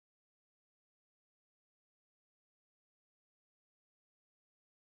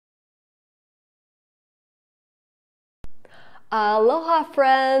Aloha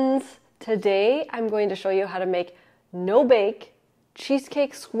friends! Today I'm going to show you how to make no-bake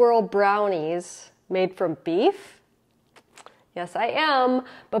cheesecake swirl brownies made from beef. Yes, I am.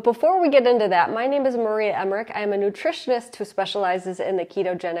 But before we get into that, my name is Maria Emmerich. I am a nutritionist who specializes in the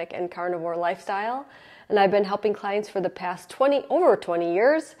ketogenic and carnivore lifestyle, and I've been helping clients for the past over 20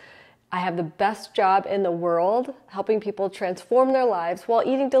 years. I have the best job in the world, helping people transform their lives while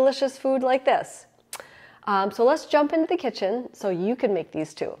eating delicious food like this. So let's jump into the kitchen so you can make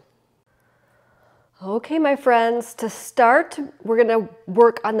these too. Okay, my friends, to start, we're going to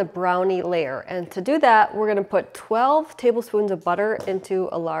work on the brownie layer. And to do that, we're going to put 12 tablespoons of butter into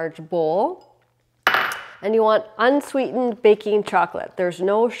a large bowl. And you want unsweetened baking chocolate. There's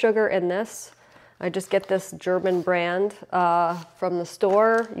no sugar in this. I just get this German brand from the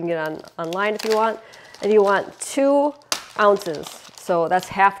store. You can get it online if you want. And you want 2 ounces. So that's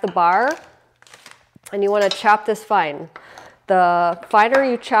half the bar. And you want to chop this fine. The finer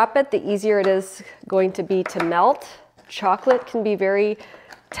you chop it, the easier it is going to be to melt. Chocolate can be very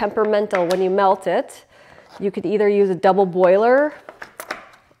temperamental when you melt it. You could either use a double boiler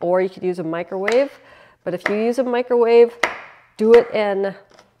or you could use a microwave. But if you use a microwave, do it in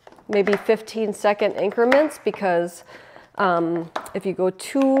maybe 15-second increments, because if you go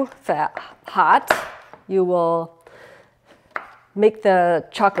too hot, you will make the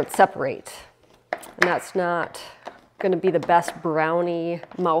chocolate separate. And that's not going to be the best brownie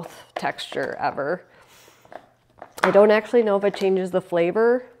mouth texture ever. I don't actually know if it changes the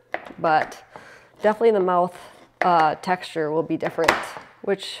flavor, but definitely the mouth texture will be different,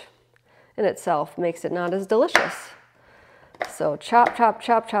 which in itself makes it not as delicious. So chop, chop,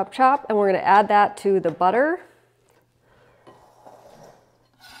 chop, chop, chop, and we're going to add that to the butter.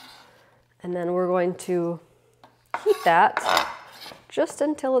 And then we're going to heat that just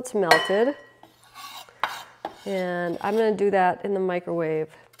until it's melted. And I'm going to do that in the microwave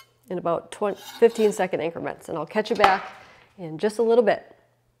in about 15-second increments, and I'll catch you back in just a little bit.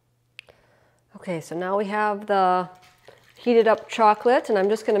 Okay, so now we have the heated up chocolate, and I'm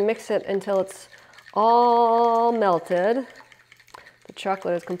just going to mix it until it's all melted. The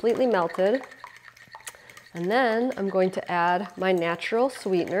chocolate is completely melted. And then I'm going to add my natural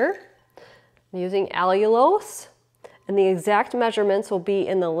sweetener. I'm using allulose, and the exact measurements will be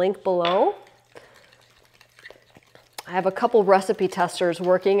in the link below. I have a couple recipe testers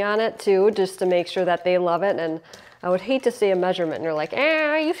working on it too, just to make sure that they love it. And I would hate to see a measurement and you're like,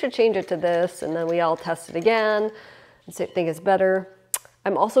 you should change it to this. And then we all test it again and think it's better.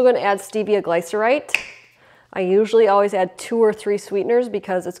 I'm also going to add stevia glycerite. I usually always add 2 or 3 sweeteners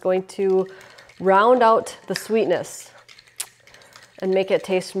because it's going to round out the sweetness and make it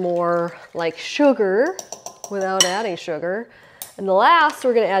taste more like sugar without adding sugar. And the last,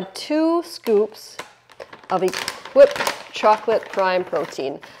 we're going to add 2 scoops of whipped chocolate prime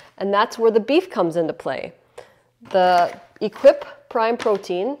protein, and that's where the beef comes into play. The Equip prime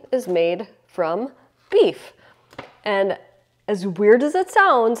protein is made from beef, and as weird as it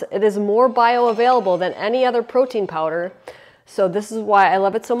sounds, it is more bioavailable than any other protein powder. So this is why I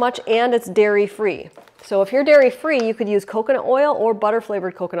love it so much, and it's dairy free. So if you're dairy free, you could use coconut oil or butter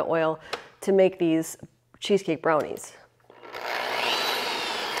flavored coconut oil to make these cheesecake brownies.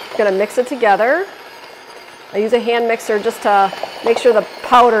 Gonna mix it together. I use a hand mixer just to make sure the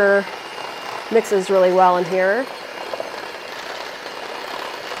powder mixes really well in here.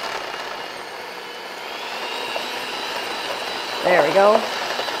 There we go.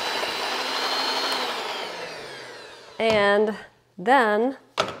 And then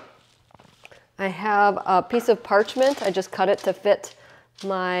I have a piece of parchment. I just cut it to fit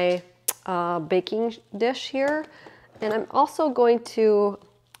my baking dish here. And I'm also going to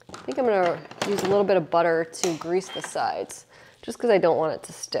I think I'm going to use a little bit of butter to grease the sides, just because I don't want it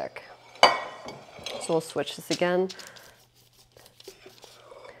to stick. So we'll switch this again.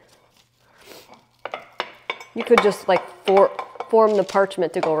 You could just like form the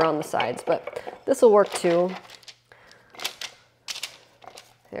parchment to go around the sides, but this will work too.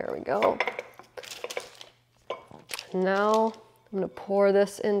 There we go. Now I'm going to pour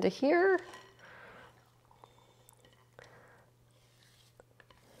this into here.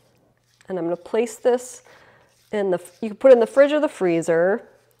 And I'm going to place this in you can put it in the fridge or the freezer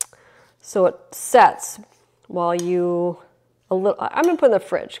so it sets while I'm going to put it in the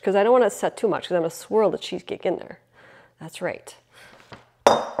fridge because I don't want it to set too much because I'm going to swirl the cheesecake in there. That's right.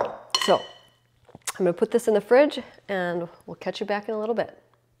 So I'm going to put this in the fridge and we'll catch you back in a little bit.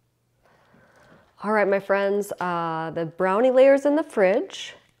 All right, my friends, the brownie layer's in the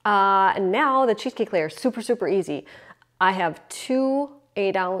fridge. And now the cheesecake layer is super, super easy. I have 2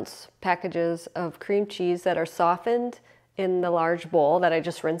 8-ounce packages of cream cheese that are softened in the large bowl that I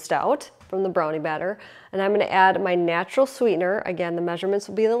just rinsed out from the brownie batter. And I'm going to add my natural sweetener. Again, the measurements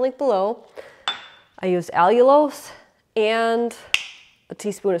will be in the link below. I used allulose and a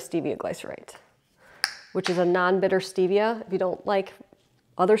teaspoon of stevia glycerate, which is a non-bitter stevia. If you don't like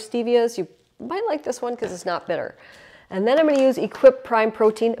other stevias, you might like this one because it's not bitter. And then I'm going to use Equip Prime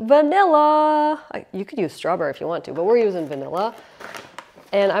Protein Vanilla. You could use strawberry if you want to, but we're using vanilla.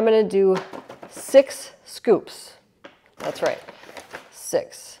 And I'm going to do 6 scoops. That's right,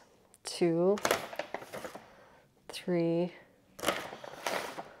 6. 2, 3,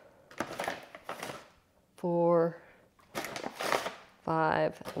 4,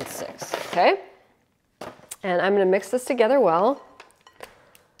 5, and 6. Okay? And I'm going to mix this together well.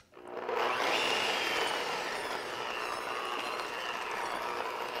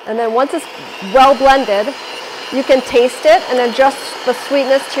 And then once it's well blended, you can taste it and adjust the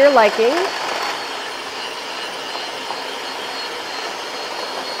sweetness to your liking.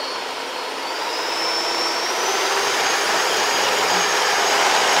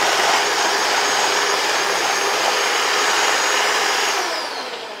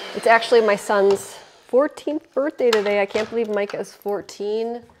 It's actually my son's 14th birthday today. I can't believe Micah is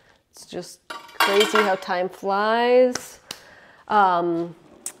 14. It's just crazy how time flies.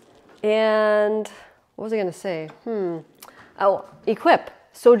 And what was I gonna say? Oh, Equip,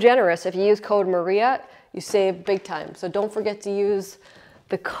 so generous. If you use code Maria, you save big time. So don't forget to use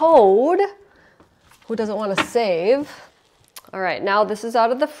the code. Who doesn't want to save? All right, now this is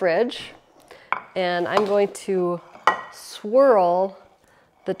out of the fridge, and I'm going to swirl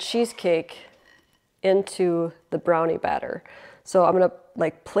the cheesecake into the brownie batter. So I'm gonna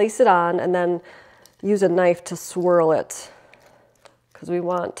like place it on and then use a knife to swirl it, because we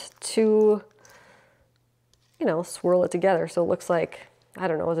want to, you know, swirl it together so it looks like, I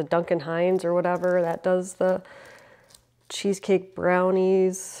don't know, is it Duncan Hines or whatever that does the cheesecake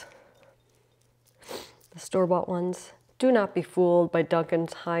brownies, the store-bought ones. Do not be fooled by Duncan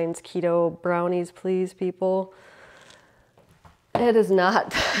Hines keto brownies, please, people. It is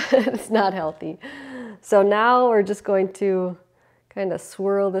not, it's not healthy. So now we're just going to kind of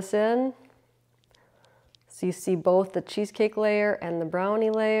swirl this in. So you see both the cheesecake layer and the brownie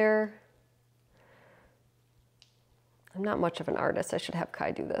layer. I'm not much of an artist. I should have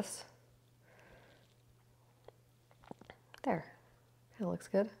Kai do this. There, that looks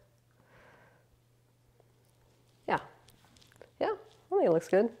good. Yeah, I think it looks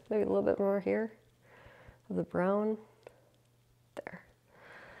good. Maybe a little bit more here of the brown. There.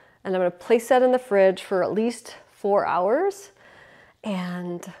 And I'm going to place that in the fridge for at least 4 hours.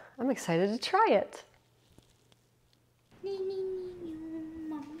 And I'm excited to try it.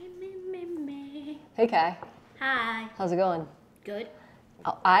 Hey Kai. Hi. How's it going? Good.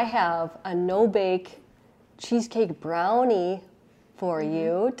 I have a no-bake cheesecake brownie for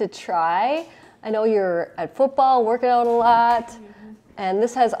you to try. I know you're at football, working out a lot, and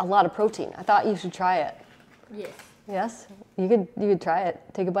this has a lot of protein. I thought you should try it. Yes. Yes? You could try it.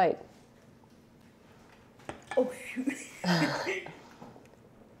 Take a bite. Oh shoot.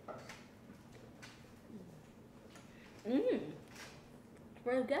 It's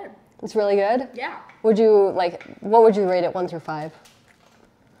really good. It's really good? Yeah. What would you rate it 1 through 5?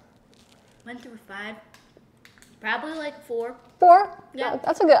 1 through 5. Probably like 4. 4? Yeah.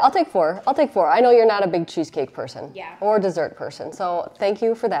 That's a good, I'll take 4. I'll take 4. I know you're not a big cheesecake person. Yeah. Or dessert person. So thank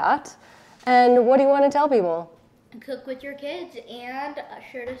you for that. And what do you want to tell people? Cook with your kids and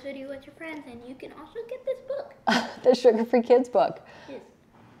share this video with your friends, and you can also get this book. The Sugar-Free Kids book. Yes.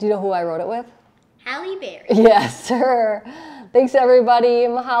 Do you know who I wrote it with? Halle Berry. Yes, sir. Thanks, everybody.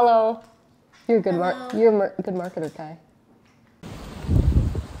 Mahalo. You're a good, good marketer, Kai.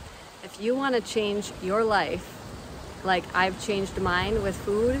 If you want to change your life, like I've changed mine with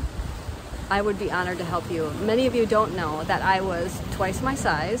food, I would be honored to help you. Many of you don't know that I was twice my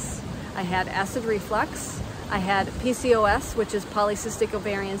size. I had acid reflux. I had PCOS, which is polycystic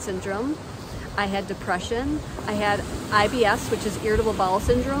ovarian syndrome. I had depression. I had IBS, which is irritable bowel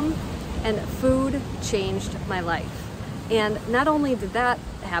syndrome. And food changed my life. And not only did that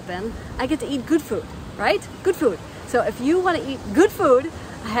happen, I get to eat good food, right? Good food. So if you want to eat good food,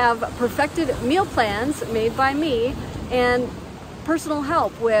 I have perfected meal plans made by me and personal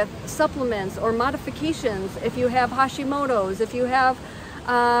help with supplements or modifications if you have Hashimoto's, if you have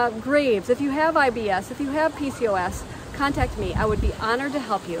Graves, if you have IBS, if you have PCOS, contact me. I would be honored to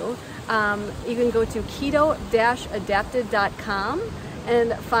help you. You can go to keto-adapted.com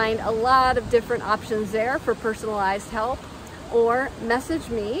and find a lot of different options there for personalized help, or message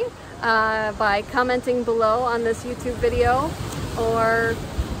me by commenting below on this YouTube video, or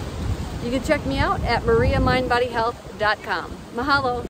You can check me out at mariamindbodyhealth.com. Mahalo.